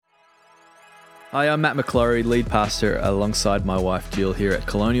Hi, I'm Matt McClory, lead pastor alongside my wife Jill here at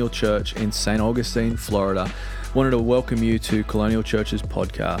Colonial Church in St. Augustine, Florida. Wanted to welcome you to Colonial Church's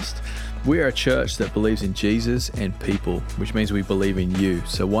podcast. We are a church that believes in Jesus and people, which means we believe in you.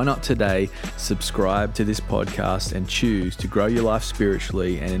 So why not today subscribe to this podcast and choose to grow your life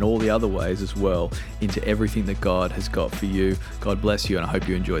spiritually and in all the other ways as well into everything that God has got for you. God bless you, and I hope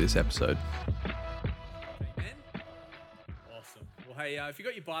you enjoy this episode. Amen. Awesome. Well, hey, if you've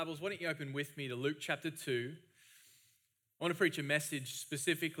got your Bibles, why don't you open with me to Luke chapter 2. I want to preach a message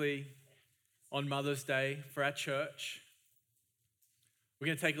specifically on Mother's Day for our church. We're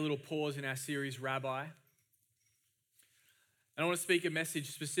going to take a little pause in our series, Rabbi. And I want to speak a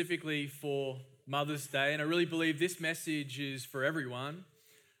message specifically for Mother's Day, and I really believe this message is for everyone.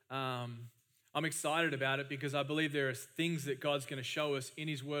 I'm excited about it because I believe there are things that God's going to show us in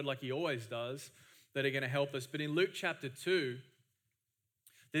His Word, like He always does, that are going to help us. But in Luke chapter 2,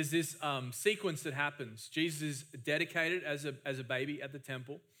 there's this sequence that happens. Jesus is dedicated as a baby at the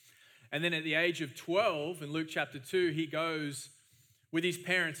temple. And then at the age of 12, in Luke chapter 2, he goes with his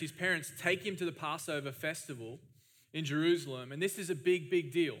parents. His parents take him to the Passover festival in Jerusalem. And this is a big,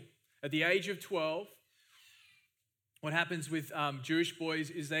 big deal. At the age of 12, what happens with Jewish boys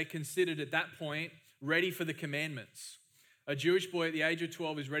is they're considered at that point ready for the commandments. A Jewish boy at the age of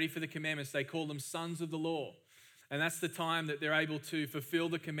 12 is ready for the commandments. They call them sons of the law. And that's the time that they're able to fulfill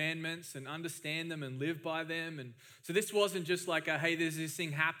the commandments and understand them and live by them. And so this wasn't just like, hey, there's this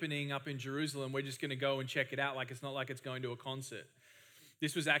thing happening up in Jerusalem. We're just going to go and check it out. Like, it's not like it's going to a concert.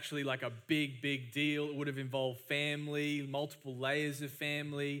 This was actually like a big, big deal. It would have involved family, multiple layers of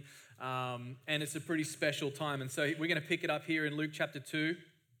family. And it's a pretty special time. And so we're going to pick it up here in Luke chapter 2.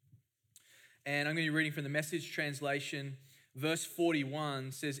 And I'm going to be reading from the Message translation. Verse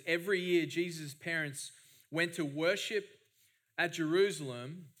 41 says, every year Jesus' parents went to worship at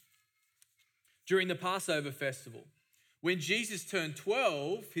Jerusalem during the Passover festival. When Jesus turned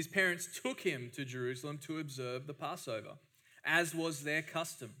 12, his parents took him to Jerusalem to observe the Passover, as was their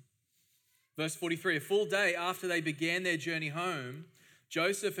custom. Verse 43, a full day after they began their journey home,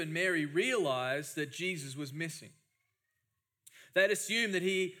 Joseph and Mary realized that Jesus was missing. They had assumed that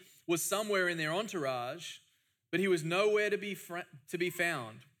he was somewhere in their entourage, but he was nowhere to be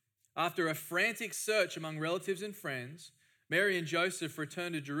found. After a frantic search among relatives and friends, Mary and Joseph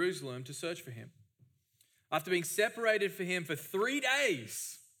returned to Jerusalem to search for him. After being separated from him for 3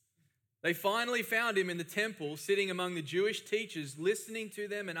 days, they finally found him in the temple, sitting among the Jewish teachers, listening to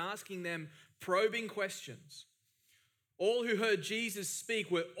them and asking them probing questions. All who heard Jesus speak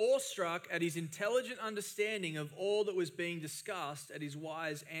were awestruck at his intelligent understanding of all that was being discussed, at his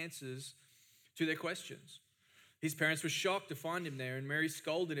wise answers to their questions. His parents were shocked to find him there, and Mary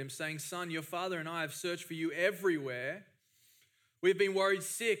scolded him, saying, "Son, your father and I have searched for you everywhere. We've been worried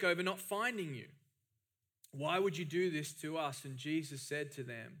sick over not finding you. Why would you do this to us?" And Jesus said to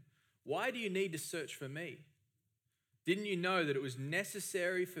them, "Why do you need to search for me? Didn't you know that it was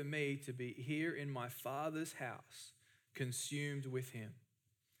necessary for me to be here in my Father's house, consumed with him?"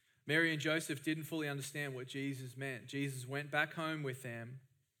 Mary and Joseph didn't fully understand what Jesus meant. Jesus went back home with them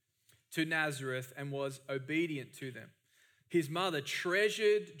to Nazareth and was obedient to them. His mother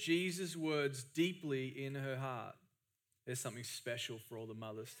treasured Jesus' words deeply in her heart. There's something special for all the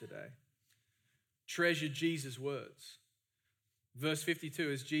mothers today. Treasured Jesus' words. Verse 52,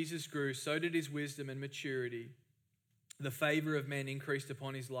 as Jesus grew, so did his wisdom and maturity. The favor of men increased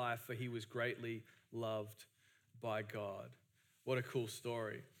upon his life, for he was greatly loved by God. What a cool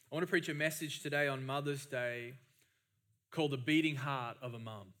story. I want to preach a message today on Mother's Day called The Beating Heart of a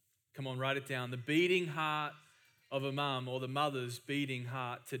Mum. Come on, write it down. The beating heart of a mum, or the mother's beating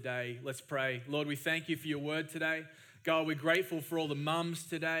heart today. Let's pray. Lord, we thank you for your word today. God, we're grateful for all the mums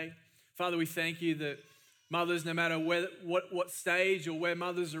today. Father, we thank you that mothers, no matter what stage or where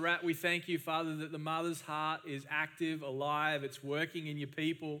mothers are at, we thank you, Father, that the mother's heart is active, alive, it's working in your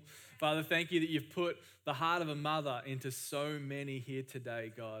people. Father, thank you that you've put the heart of a mother into so many here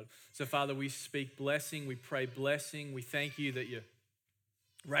today, God. So, Father, we speak blessing, we pray blessing. We thank you that you're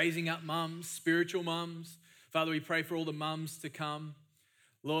raising up mums, spiritual mums. Father, we pray for all the mums to come,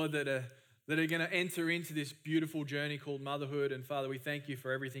 Lord, that are going to enter into this beautiful journey called motherhood. And Father, we thank you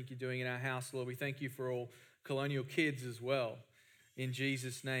for everything you're doing in our house, Lord. We thank you for all Colonial kids as well, in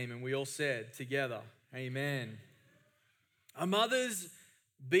Jesus' name. And we all said together, amen. A mother's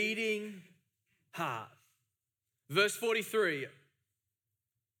beating heart. Verse 43,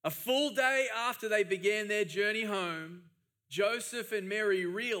 a full day after they began their journey home, Joseph and Mary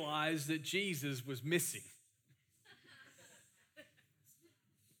realized that Jesus was missing.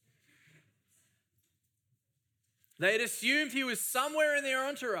 They had assumed he was somewhere in their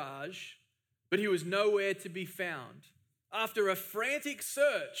entourage, but he was nowhere to be found. After a frantic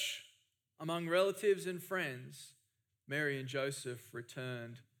search among relatives and friends, Mary and Joseph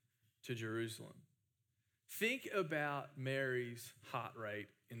returned to Jerusalem. Think about Mary's heart rate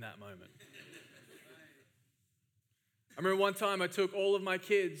in that moment. I remember one time I took all of my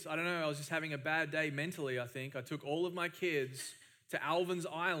kids, I was just having a bad day mentally, I think. I took all of my kids to Alvin's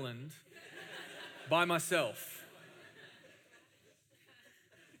Island by myself.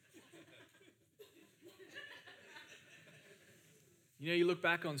 You look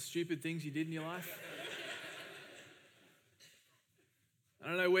back on stupid things you did in your life. I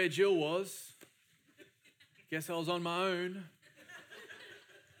don't know where Jill was. Guess I was on my own.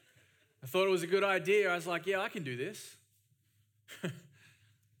 I thought it was a good idea. I was like, yeah, I can do this. And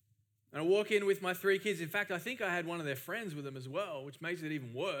I walk in with my 3 kids. In fact, I think I had one of their friends with them as well, which makes it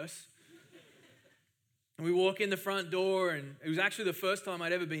even worse. And we walk in the front door, and it was actually the first time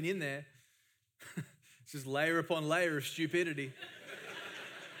I'd ever been in there. It's just layer upon layer of stupidity.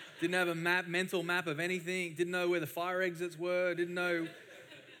 Didn't have a mental map of anything. Didn't know where the fire exits were. Didn't know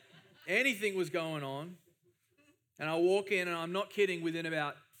anything was going on. And I walk in, and I'm not kidding, within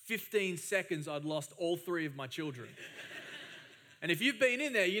about 15 seconds, I'd lost all 3 of my children. And if you've been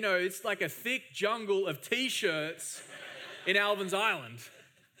in there, it's like a thick jungle of T-shirts in Alvin's Island.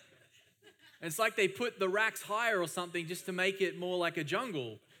 And it's like they put the racks higher or something just to make it more like a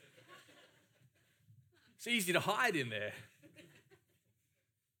jungle. It's easy to hide in there.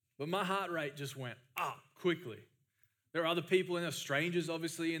 But my heart rate just went up quickly. There are other people in there, strangers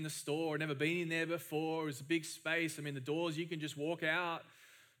obviously in the store, never been in there before. It was a big space. The doors, you can just walk out.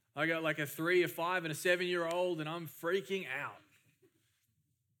 I got like a 3, a 5, and a 7-year-old, and I'm freaking out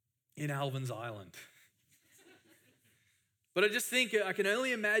in Alvin's Island. But I just think I can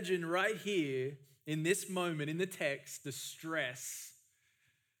only imagine right here in this moment in the text, the stress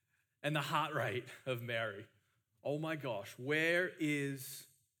and the heart rate of Mary. Oh my gosh, where is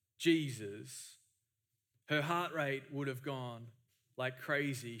Jesus? Her heart rate would have gone like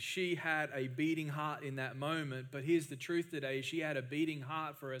crazy. She had a beating heart in that moment, but here's the truth today. She had a beating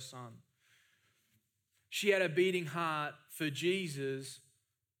heart for her son. She had a beating heart for Jesus,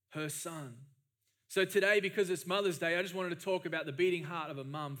 her son. So today, because it's Mother's Day, I just wanted to talk about the beating heart of a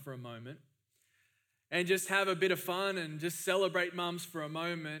mum for a moment and just have a bit of fun and just celebrate mums for a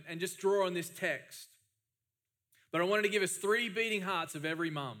moment and just draw on this text. But I wanted to give us 3 beating hearts of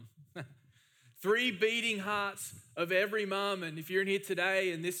every mum. 3 beating hearts of every mum. And if you're in here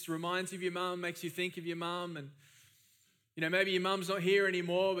today and this reminds you of your mum, makes you think of your mum, and maybe your mum's not here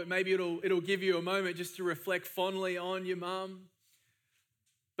anymore, but maybe it'll give you a moment just to reflect fondly on your mum.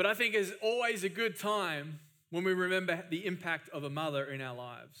 But I think it's always a good time when we remember the impact of a mother in our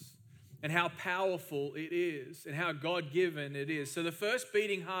lives and how powerful it is and how God-given it is. So the first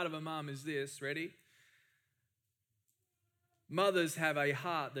beating heart of a mum is this, ready? Mothers have a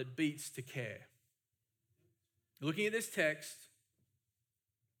heart that beats to care. Looking at this text,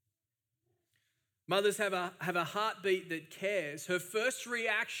 mothers have a heartbeat that cares. Her first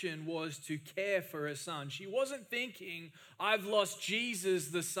reaction was to care for her son. She wasn't thinking, I've lost Jesus,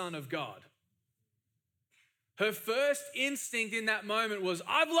 the Son of God. Her first instinct in that moment was,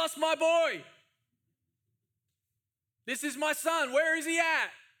 I've lost my boy. This is my son. Where is he at?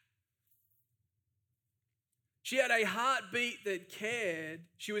 She had a heartbeat that cared.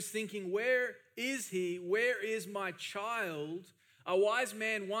 She was thinking, where is he? Where is my child? A wise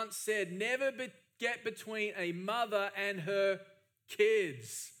man once said, never get between a mother and her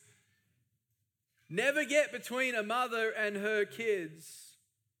kids. Never get between a mother and her kids.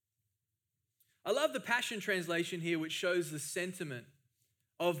 I love the Passion Translation here, which shows the sentiment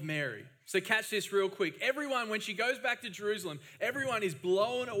of Mary. So catch this real quick. Everyone, when she goes back to Jerusalem, everyone is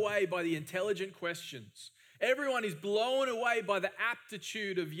blown away by the intelligent questions. Everyone is blown away by the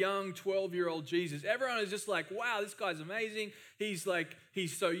aptitude of young 12-year-old Jesus. Everyone is just like, wow, this guy's amazing. He's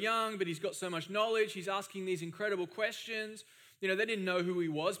so young, but he's got so much knowledge. He's asking these incredible questions. They didn't know who he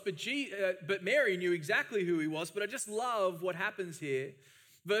was, but Mary knew exactly who he was. But I just love what happens here.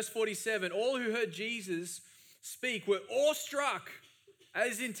 Verse 47, all who heard Jesus speak were awestruck at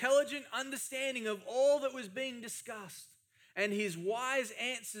his intelligent understanding of all that was being discussed and his wise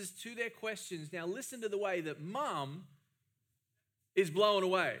answers to their questions. Now listen to the way that mum is blown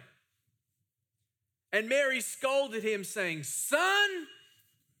away. And Mary scolded him, saying, son.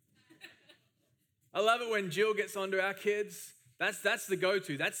 I love it when Jill gets onto our kids. That's the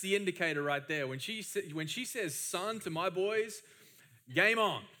go-to. That's the indicator right there. When she says son to my boys, game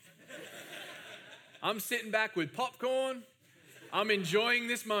on. I'm sitting back with popcorn. I'm enjoying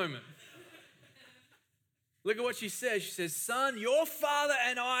this moment. Look at what she says. She says, son, your father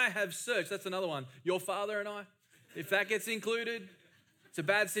and I have searched. That's another one. Your father and I. If that gets included, it's a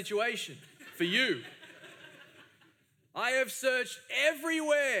bad situation for you. I have searched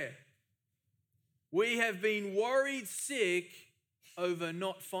everywhere. We have been worried sick over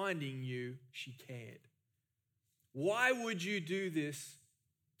not finding you. She cared. Why would you do this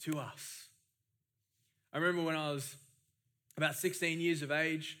to us? I remember when I was about 16 years of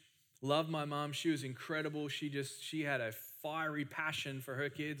age, loved my mom. She was incredible. She had a fiery passion for her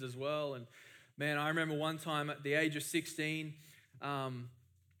kids as well. And man, I remember one time at the age of 16,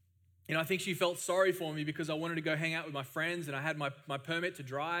 I think she felt sorry for me because I wanted to go hang out with my friends and I had my permit to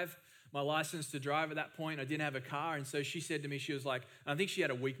drive, my license to drive at that point. I didn't have a car. And so she said to me, she was like, I think she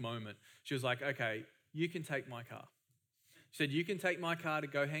had a weak moment. She was like, okay, you can take my car. She said, you can take my car to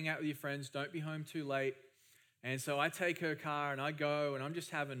go hang out with your friends. Don't be home too late. And so I take her car and I go and I'm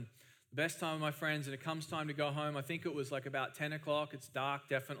just having the best time with my friends. And it comes time to go home. I think it was like about 10 o'clock. It's dark,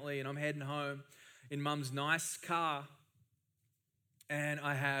 definitely. And I'm heading home in Mum's nice car. And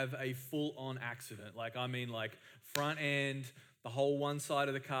I have a full-on accident. Like front end, the whole one side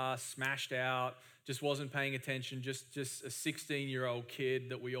of the car smashed out, just wasn't paying attention, just a 16-year-old kid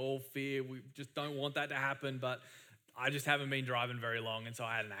that we all fear. We just don't want that to happen, but I just haven't been driving very long, and so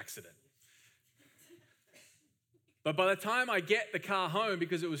I had an accident. But by the time I get the car home,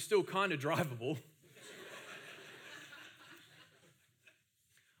 because it was still kind of drivable,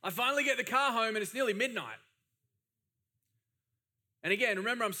 I finally get the car home and it's nearly midnight. And again,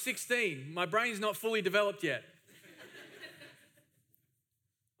 remember, I'm 16. My brain's not fully developed yet.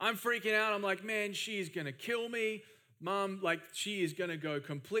 I'm freaking out. I'm like, man, she's going to kill me. Mum, she is going to go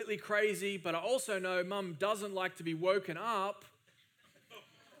completely crazy. But I also know Mum doesn't like to be woken up.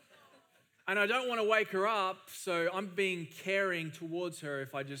 And I don't want to wake her up, so I'm being caring towards her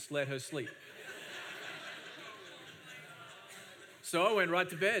if I just let her sleep. So I went right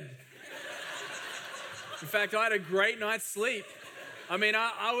to bed. In fact, I had a great night's sleep. I mean,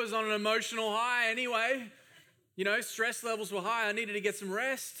 I was on an emotional high anyway. Stress levels were high. I needed to get some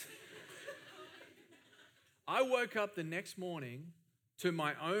rest. I woke up the next morning to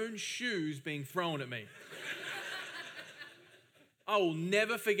my own shoes being thrown at me. I will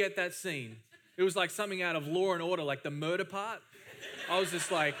never forget that scene. It was like something out of Law and Order, like the murder part. I was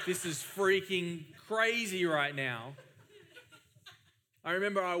just like, this is freaking crazy right now. I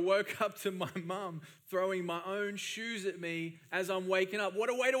remember I woke up to my mum throwing my own shoes at me as I'm waking up. What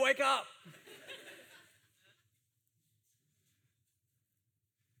a way to wake up!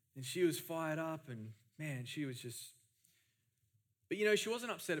 And she was fired up and man, she was just... But she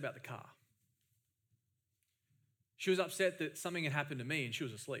wasn't upset about the car. She was upset that something had happened to me and she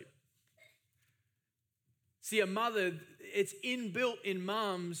was asleep. See, a mother, it's inbuilt in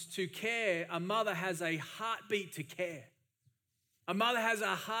mums to care. A mother has a heartbeat to care. A mother has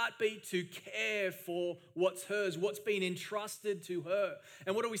a heartbeat to care for what's hers, what's been entrusted to her.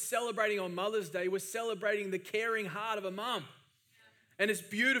 And what are we celebrating on Mother's Day? We're celebrating the caring heart of a mum. And it's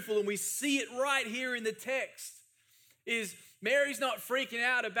beautiful, and we see it right here in the text. Is Mary's not freaking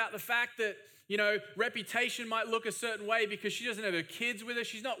out about the fact that, reputation might look a certain way because she doesn't have her kids with her.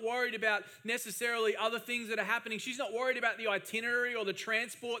 She's not worried about necessarily other things that are happening. She's not worried about the itinerary or the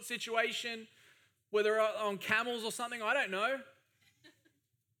transport situation, whether on camels or something, I don't know.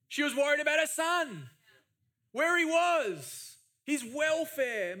 She was worried about her son, where he was, his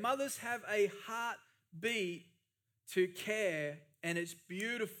welfare. Mothers have a heartbeat to care, and it's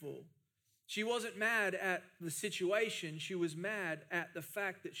beautiful. She wasn't mad at the situation. She was mad at the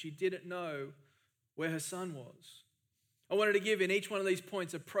fact that she didn't know where her son was. I wanted to give in each one of these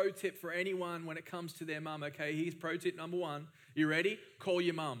points a pro tip for anyone when it comes to their mum. Okay, here's pro tip number 1. You ready? Call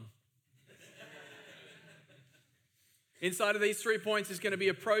your mum. Inside of these 3 points is going to be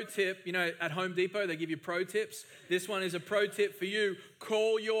a pro tip. At Home Depot, they give you pro tips. This one is a pro tip for you.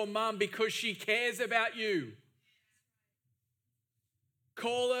 Call your mum because she cares about you.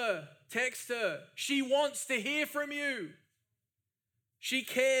 Call her, text her. She wants to hear from you. She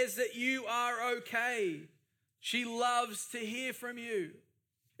cares that you are okay. She loves to hear from you.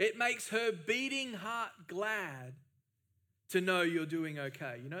 It makes her beating heart glad to know you're doing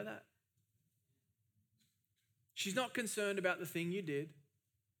okay. You know that? She's not concerned about the thing you did.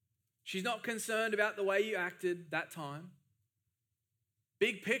 She's not concerned about the way you acted that time.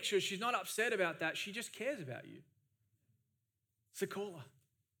 Big picture, she's not upset about that. She just cares about you. So call her.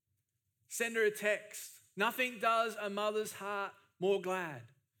 Send her a text. Nothing does a mother's heart more glad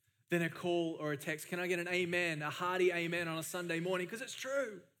than a call or a text. Can I get an amen, a hearty amen on a Sunday morning? Because it's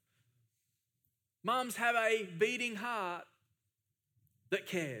true. Mums have a beating heart that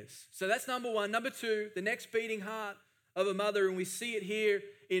cares. So that's number one. Number two, the next beating heart of a mother, and we see it here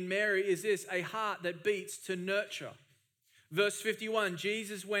in Mary, is this: a heart that beats to nurture. Verse 51,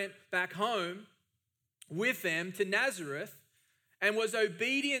 Jesus went back home with them to Nazareth and was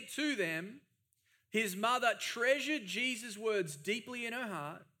obedient to them. His mother treasured Jesus' words deeply in her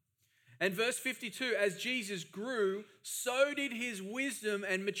heart. And verse 52, as Jesus grew, so did his wisdom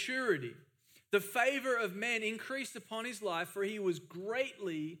and maturity. The favor of men increased upon his life, for he was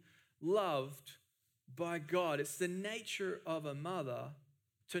greatly loved by God. It's the nature of a mother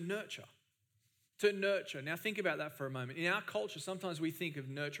to nurture. To nurture. Now think about that for a moment. In our culture, sometimes we think of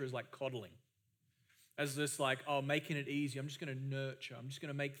nurture as like coddling. As just like, oh, making it easy. I'm just going to nurture. I'm just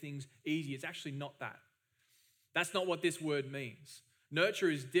going to make things easy. It's actually not that. That's not what this word means. Nurture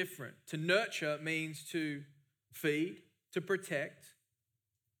is different. To nurture means to feed, to protect,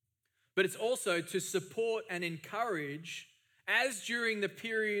 but it's also to support and encourage as during the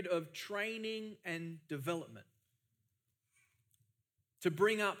period of training and development. To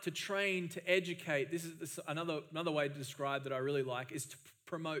bring up, to train, to educate. This is another way to describe that I really like, is to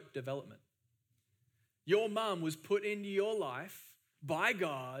promote development. Your mum was put into your life by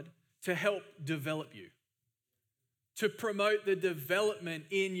God to help develop you, to promote the development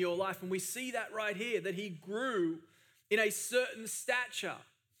in your life. And we see that right here, that he grew in a certain stature.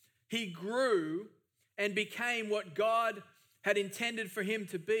 He grew and became what God had intended for him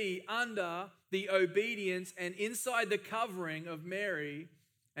to be under the obedience and inside the covering of Mary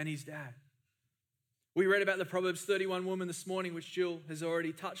and his dad. We read about the Proverbs 31 woman this morning, which Jill has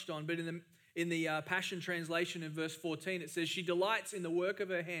already touched on, but in the Passion Translation in verse 14, it says, she delights in the work of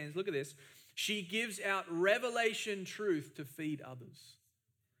her hands. Look at this. She gives out revelation truth to feed others.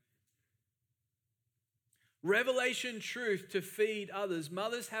 Revelation truth to feed others.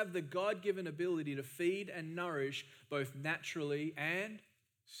 Mothers have the God-given ability to feed and nourish both naturally and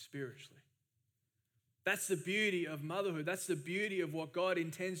spiritually. That's the beauty of motherhood. That's the beauty of what God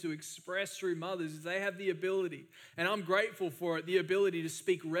intends to express through mothers, is they have the ability, and I'm grateful for it, the ability to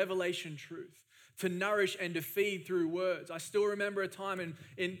speak revelation truth, to nourish and to feed through words. I still remember a time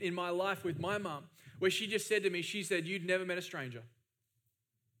in my life with my mum where she just said to me, she said, "You'd never met a stranger,"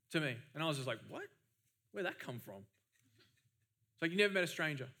 to me. And I was just like, what? Where'd that come from? It's like, you never met a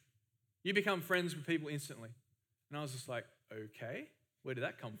stranger. You become friends with people instantly. And I was just like, okay, where did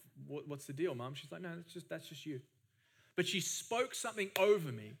that come from? What's the deal, Mum? She's like, no, that's just you. But she spoke something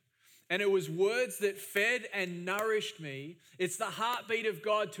over me, and it was words that fed and nourished me. It's the heartbeat of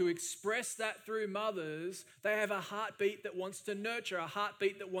God to express that through mothers. They have a heartbeat that wants to nurture, a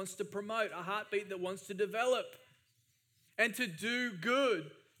heartbeat that wants to promote, a heartbeat that wants to develop and to do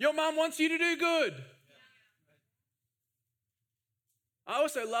good. Your mum wants you to do good. I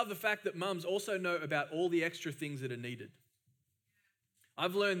also love the fact that mums also know about all the extra things that are needed.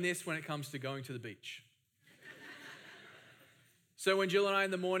 I've learned this when it comes to going to the beach. So when Jill and I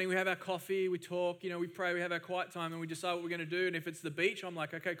in the morning, we have our coffee, we talk, we pray, we have our quiet time, and we decide what we're going to do. And if it's the beach, I'm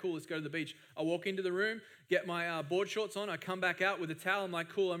like, okay, cool, let's go to the beach. I walk into the room, get my board shorts on, I come back out with a towel. I'm like,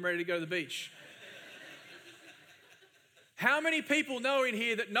 cool, I'm ready to go to the beach. How many people know in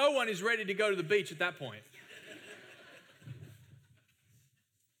here that no one is ready to go to the beach at that point?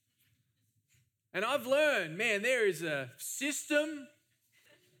 And I've learned, man, there is a system.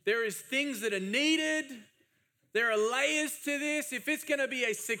 There is things that are needed. There are layers to this. If it's going to be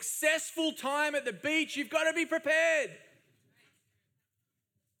a successful time at the beach, you've got to be prepared.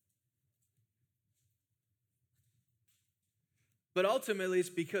 But ultimately, it's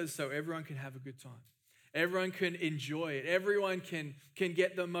because so everyone can have a good time. Everyone can enjoy it. Everyone can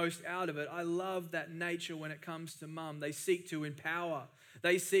get the most out of it. I love that nature when it comes to mum. They seek to empower.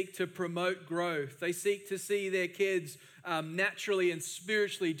 They seek to promote growth. They seek to see their kids naturally and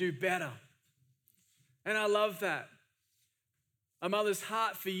spiritually do better. And I love that. A mother's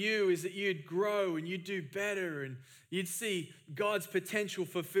heart for you is that you'd grow and you'd do better and you'd see God's potential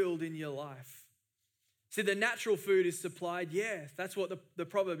fulfilled in your life. See, the natural food is supplied. Yeah, that's what the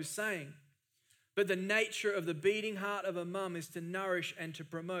proverb is saying. But the nature of the beating heart of a mum is to nourish and to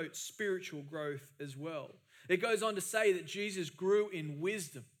promote spiritual growth as well. It goes on to say that Jesus grew in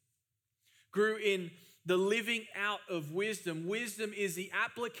wisdom, grew in the living out of wisdom. Wisdom is the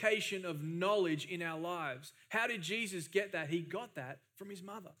application of knowledge in our lives. How did Jesus get that? He got that from his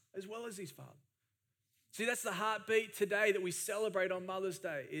mother as well as his father. See, that's the heartbeat today that we celebrate on Mother's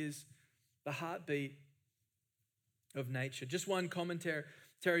Day, is the heartbeat of nature. Just one commentary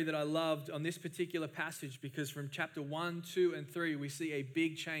that I loved on this particular passage, because from chapter 1, 2, and 3, we see a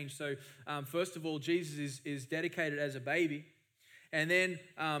big change. So first of all, Jesus is dedicated as a baby. And then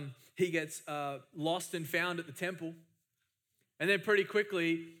he gets lost and found at the temple. And then pretty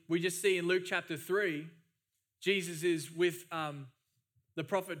quickly, we just see in Luke chapter 3, Jesus is with the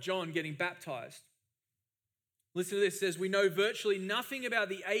prophet John getting baptized. Listen to this. It says, we know virtually nothing about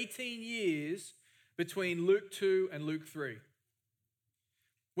the 18 years between Luke 2 and Luke 3.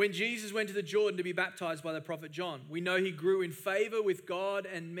 When Jesus went to the Jordan to be baptized by the prophet John, we know he grew in favor with God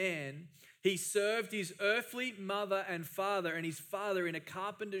and man. He served his earthly mother and father and his father in a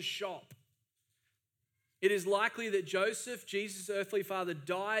carpenter's shop. It is likely that Joseph, Jesus' earthly father,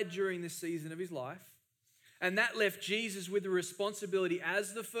 died during this season of his life, and that left Jesus with the responsibility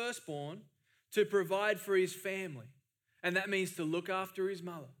as the firstborn to provide for his family. And that means to look after his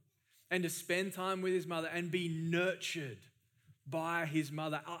mother and to spend time with his mother and be nurtured by his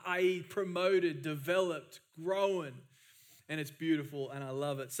mother, i.e. promoted, developed, grown. And it's beautiful and I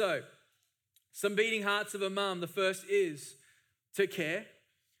love it. So, some beating hearts of a mum. The first is to care.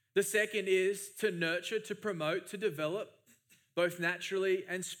 The second is to nurture, to promote, to develop, both naturally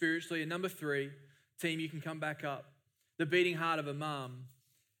and spiritually. And number 3, team, you can come back up. The beating heart of a mum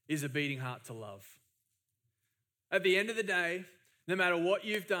is a beating heart to love. At the end of the day, no matter what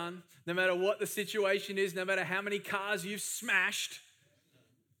you've done, no matter what the situation is, no matter how many cars you've smashed,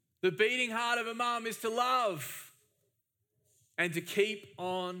 the beating heart of a mum is to love and to keep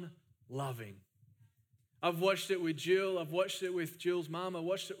on loving. I've watched it with Jill. I've watched it with Jill's mum. I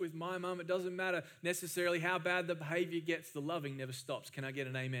watched it with my mum. It doesn't matter necessarily how bad the behavior gets. The loving never stops. Can I get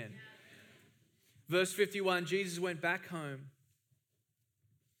an amen? Verse 51, Jesus went back home.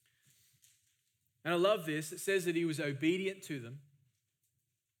 And I love this. It says that he was obedient to them.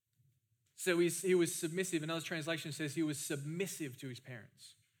 So he was submissive. Another translation says he was submissive to his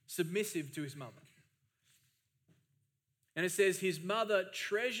parents, submissive to his mother. And it says his mother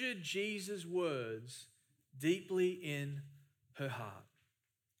treasured Jesus' words deeply in her heart.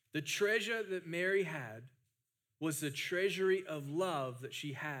 The treasure that Mary had was the treasury of love that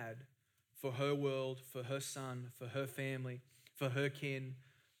she had for her world, for her son, for her family, for her kin,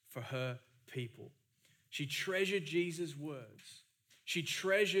 for her people. She treasured Jesus' words. She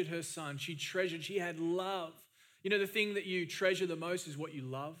treasured her son. She had love. You know, the thing that you treasure the most is what you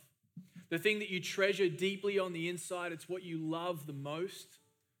love. The thing that you treasure deeply on the inside, it's what you love the most.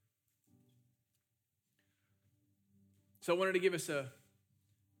 So I wanted to give us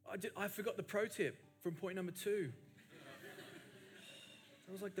I forgot the pro tip from point number 2.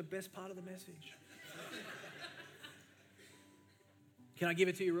 That was like the best part of the message. Can I give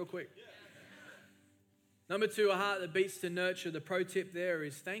it to you real quick? Number 2, a heart that beats to nurture. The pro tip there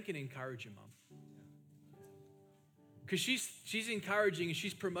is thank and encourage your mum. Because she's encouraging and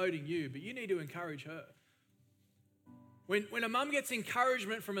she's promoting you, but you need to encourage her. When a mum gets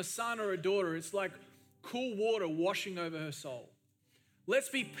encouragement from a son or a daughter, it's like cool water washing over her soul. Let's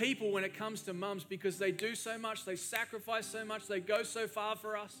be people when it comes to mums because they do so much, they sacrifice so much, they go so far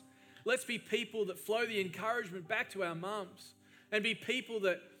for us. Let's be people that flow the encouragement back to our mums and be people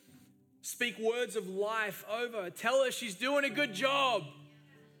that speak words of life over her. Tell her she's doing a good job.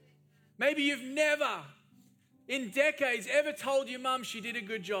 Maybe you've never in decades ever told your mum she did a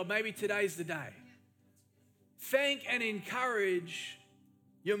good job. Maybe today's the day. Thank and encourage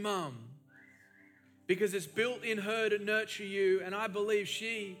your mum because it's built in her to nurture you, and I believe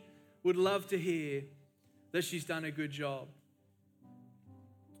she would love to hear that she's done a good job.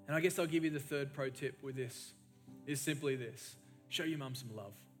 And I guess I'll give you the third pro tip with this, is simply this. Show your mum some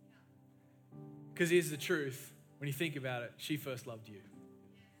love. Because here's the truth, when you think about it, she first loved you.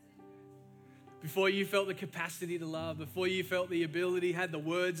 Before you felt the capacity to love, before you felt the ability, had the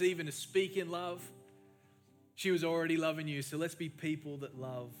words even to speak in love, she was already loving you. So let's be people that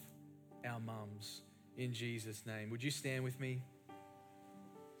love our mums in Jesus' name. Would you stand with me?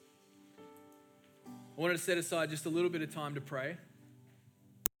 I wanted to set aside just a little bit of time to pray.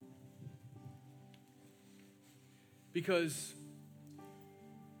 Because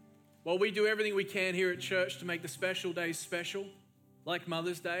while we do everything we can here at church to make the special days special, like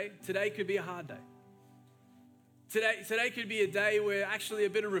Mother's Day, today could be a hard day. Today could be a day where actually a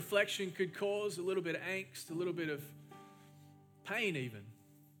bit of reflection could cause a little bit of angst, a little bit of pain even.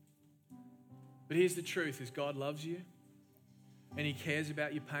 But here's the truth, is God loves you and He cares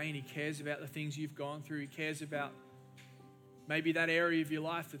about your pain. He cares about the things you've gone through. He cares about maybe that area of your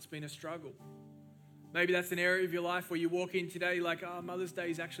life that's been a struggle. Maybe that's an area of your life where you walk in today like, Mother's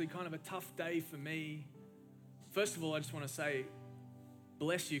Day is actually kind of a tough day for me. First of all, I just want to say,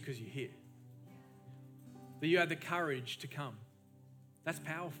 bless you because you're here. That you had the courage to come. That's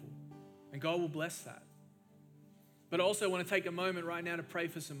powerful. And God will bless that. But I also want to take a moment right now to pray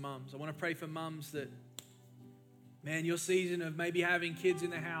for some mums. I want to pray for mums that, man, your season of maybe having kids in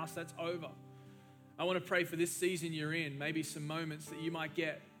the house, that's over. I want to pray for this season you're in, maybe some moments that you might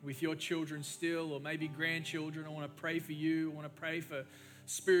get with your children still, or maybe grandchildren. I want to pray for you. I want to pray for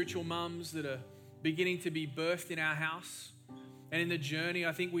spiritual mums that are beginning to be birthed in our house. And in the journey,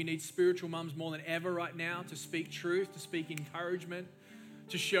 I think we need spiritual mums more than ever right now to speak truth, to speak encouragement,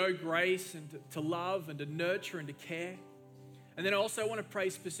 to show grace and to love and to nurture and to care. And then I also want to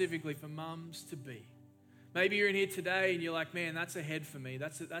pray specifically for mums to be. Maybe you're in here today and you're like, man, that's ahead for me.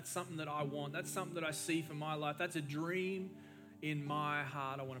 That's something that I want. That's something that I see for my life. That's a dream in my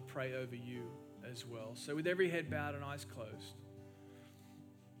heart. I want to pray over you as well. So with every head bowed and eyes closed.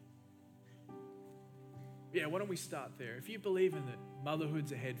 Yeah, why don't we start there? If you believe in that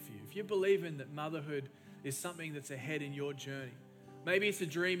motherhood's ahead for you, if you believe in that motherhood is something that's ahead in your journey, maybe it's a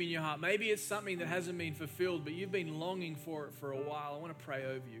dream in your heart, maybe it's something that hasn't been fulfilled, but you've been longing for it for a while, I want to pray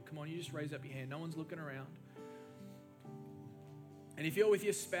over you. Come on, you just raise up your hand. No one's looking around. And if you're with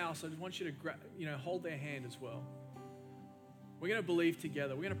your spouse, I just want you to hold their hand as well. We're going to believe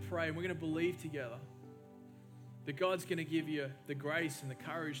together. We're going to pray and we're going to believe together that God's going to give you the grace and the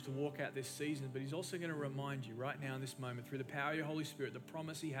courage to walk out this season, but He's also going to remind you right now in this moment through the power of your Holy Spirit, the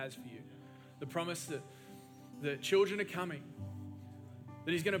promise He has for you, the promise that children are coming,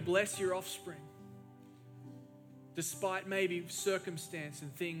 that He's going to bless your offspring despite maybe circumstance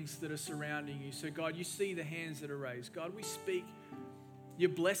and things that are surrounding you. So God, you see the hands that are raised. God, we speak your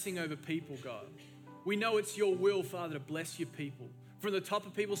blessing over people, God. We know it's your will, Father, to bless your people. From the top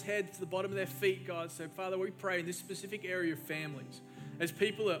of people's heads to the bottom of their feet, God. So, Father, we pray in this specific area of families, as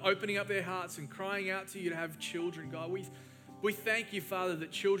people are opening up their hearts and crying out to you to have children, God, we thank you, Father,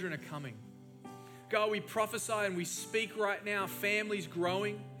 that children are coming. God, we prophesy and we speak right now, families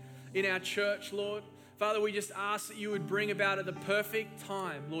growing in our church, Lord. Father, we just ask that you would bring about at the perfect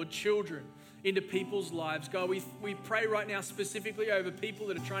time, Lord, children into people's lives. God, we pray right now specifically over people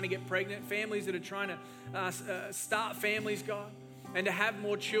that are trying to get pregnant, families that are trying to start families, God, and to have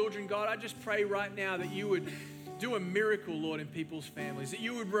more children. God, I just pray right now that you would do a miracle, Lord, in people's families, that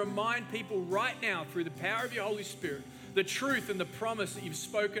you would remind people right now through the power of your Holy Spirit, the truth and the promise that you've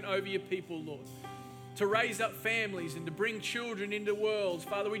spoken over your people, Lord, to raise up families and to bring children into worlds.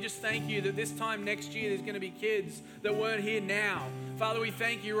 Father, we just thank you that this time next year there's going to be kids that weren't here now. Father, we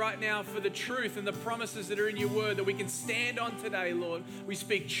thank you right now for the truth and the promises that are in your word that we can stand on today, Lord. We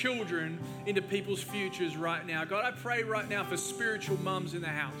speak children into people's futures right now. God, I pray right now for spiritual mums in the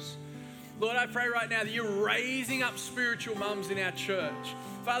house. Lord, I pray right now that you're raising up spiritual mums in our church.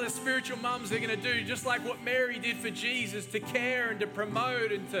 Father, spiritual mums are going to do just like what Mary did for Jesus, to care and to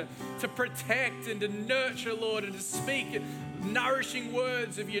promote and to protect and to nurture, Lord, and to speak nourishing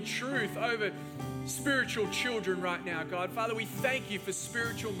words of your truth over spiritual children right now, God. Father, we thank you for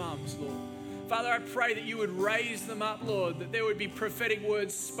spiritual mums, Lord. Father, I pray that you would raise them up, Lord, that there would be prophetic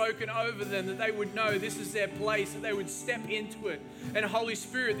words spoken over them, that they would know this is their place, that they would step into it. And Holy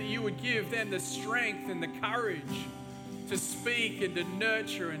Spirit, that you would give them the strength and the courage to speak and to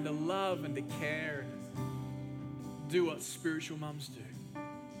nurture and to love and to care and do what spiritual mums do.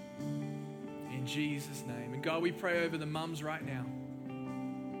 In Jesus' name. And God, we pray over the mums right now.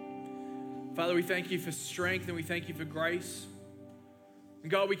 Father, we thank you for strength and we thank you for grace. And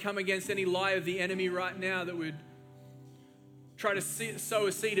God, we come against any lie of the enemy right now that would try to sow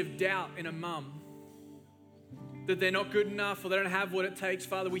a seed of doubt in a mum, that they're not good enough or they don't have what it takes.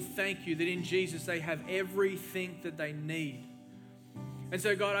 Father, we thank you that in Jesus they have everything that they need. And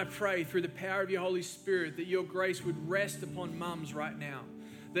so, God, I pray through the power of your Holy Spirit that your grace would rest upon mums right now.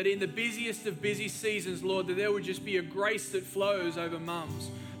 That in the busiest of busy seasons, Lord, that there would just be a grace that flows over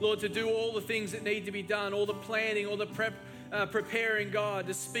mums. Lord, to do all the things that need to be done, all the planning, all the preparing, God,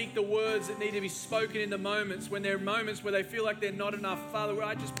 to speak the words that need to be spoken in the moments when there are moments where they feel like they're not enough. Father,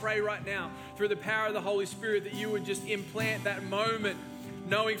 I just pray right now through the power of the Holy Spirit that you would just implant that moment,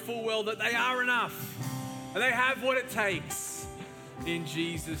 knowing full well that they are enough and they have what it takes. In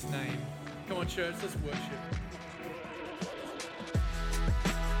Jesus' name. Come on, church, let's worship.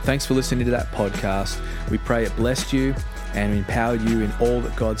 Thanks for listening to that podcast. We pray it blessed you and empowered you in all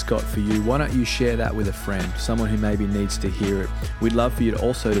that God's got for you. Why don't you share that with a friend, someone who maybe needs to hear it? We'd love for you to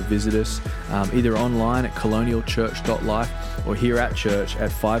also to visit us either online at colonialchurch.life or here at church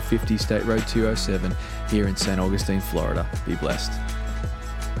at 550 State Road 207 here in St. Augustine, Florida. Be blessed.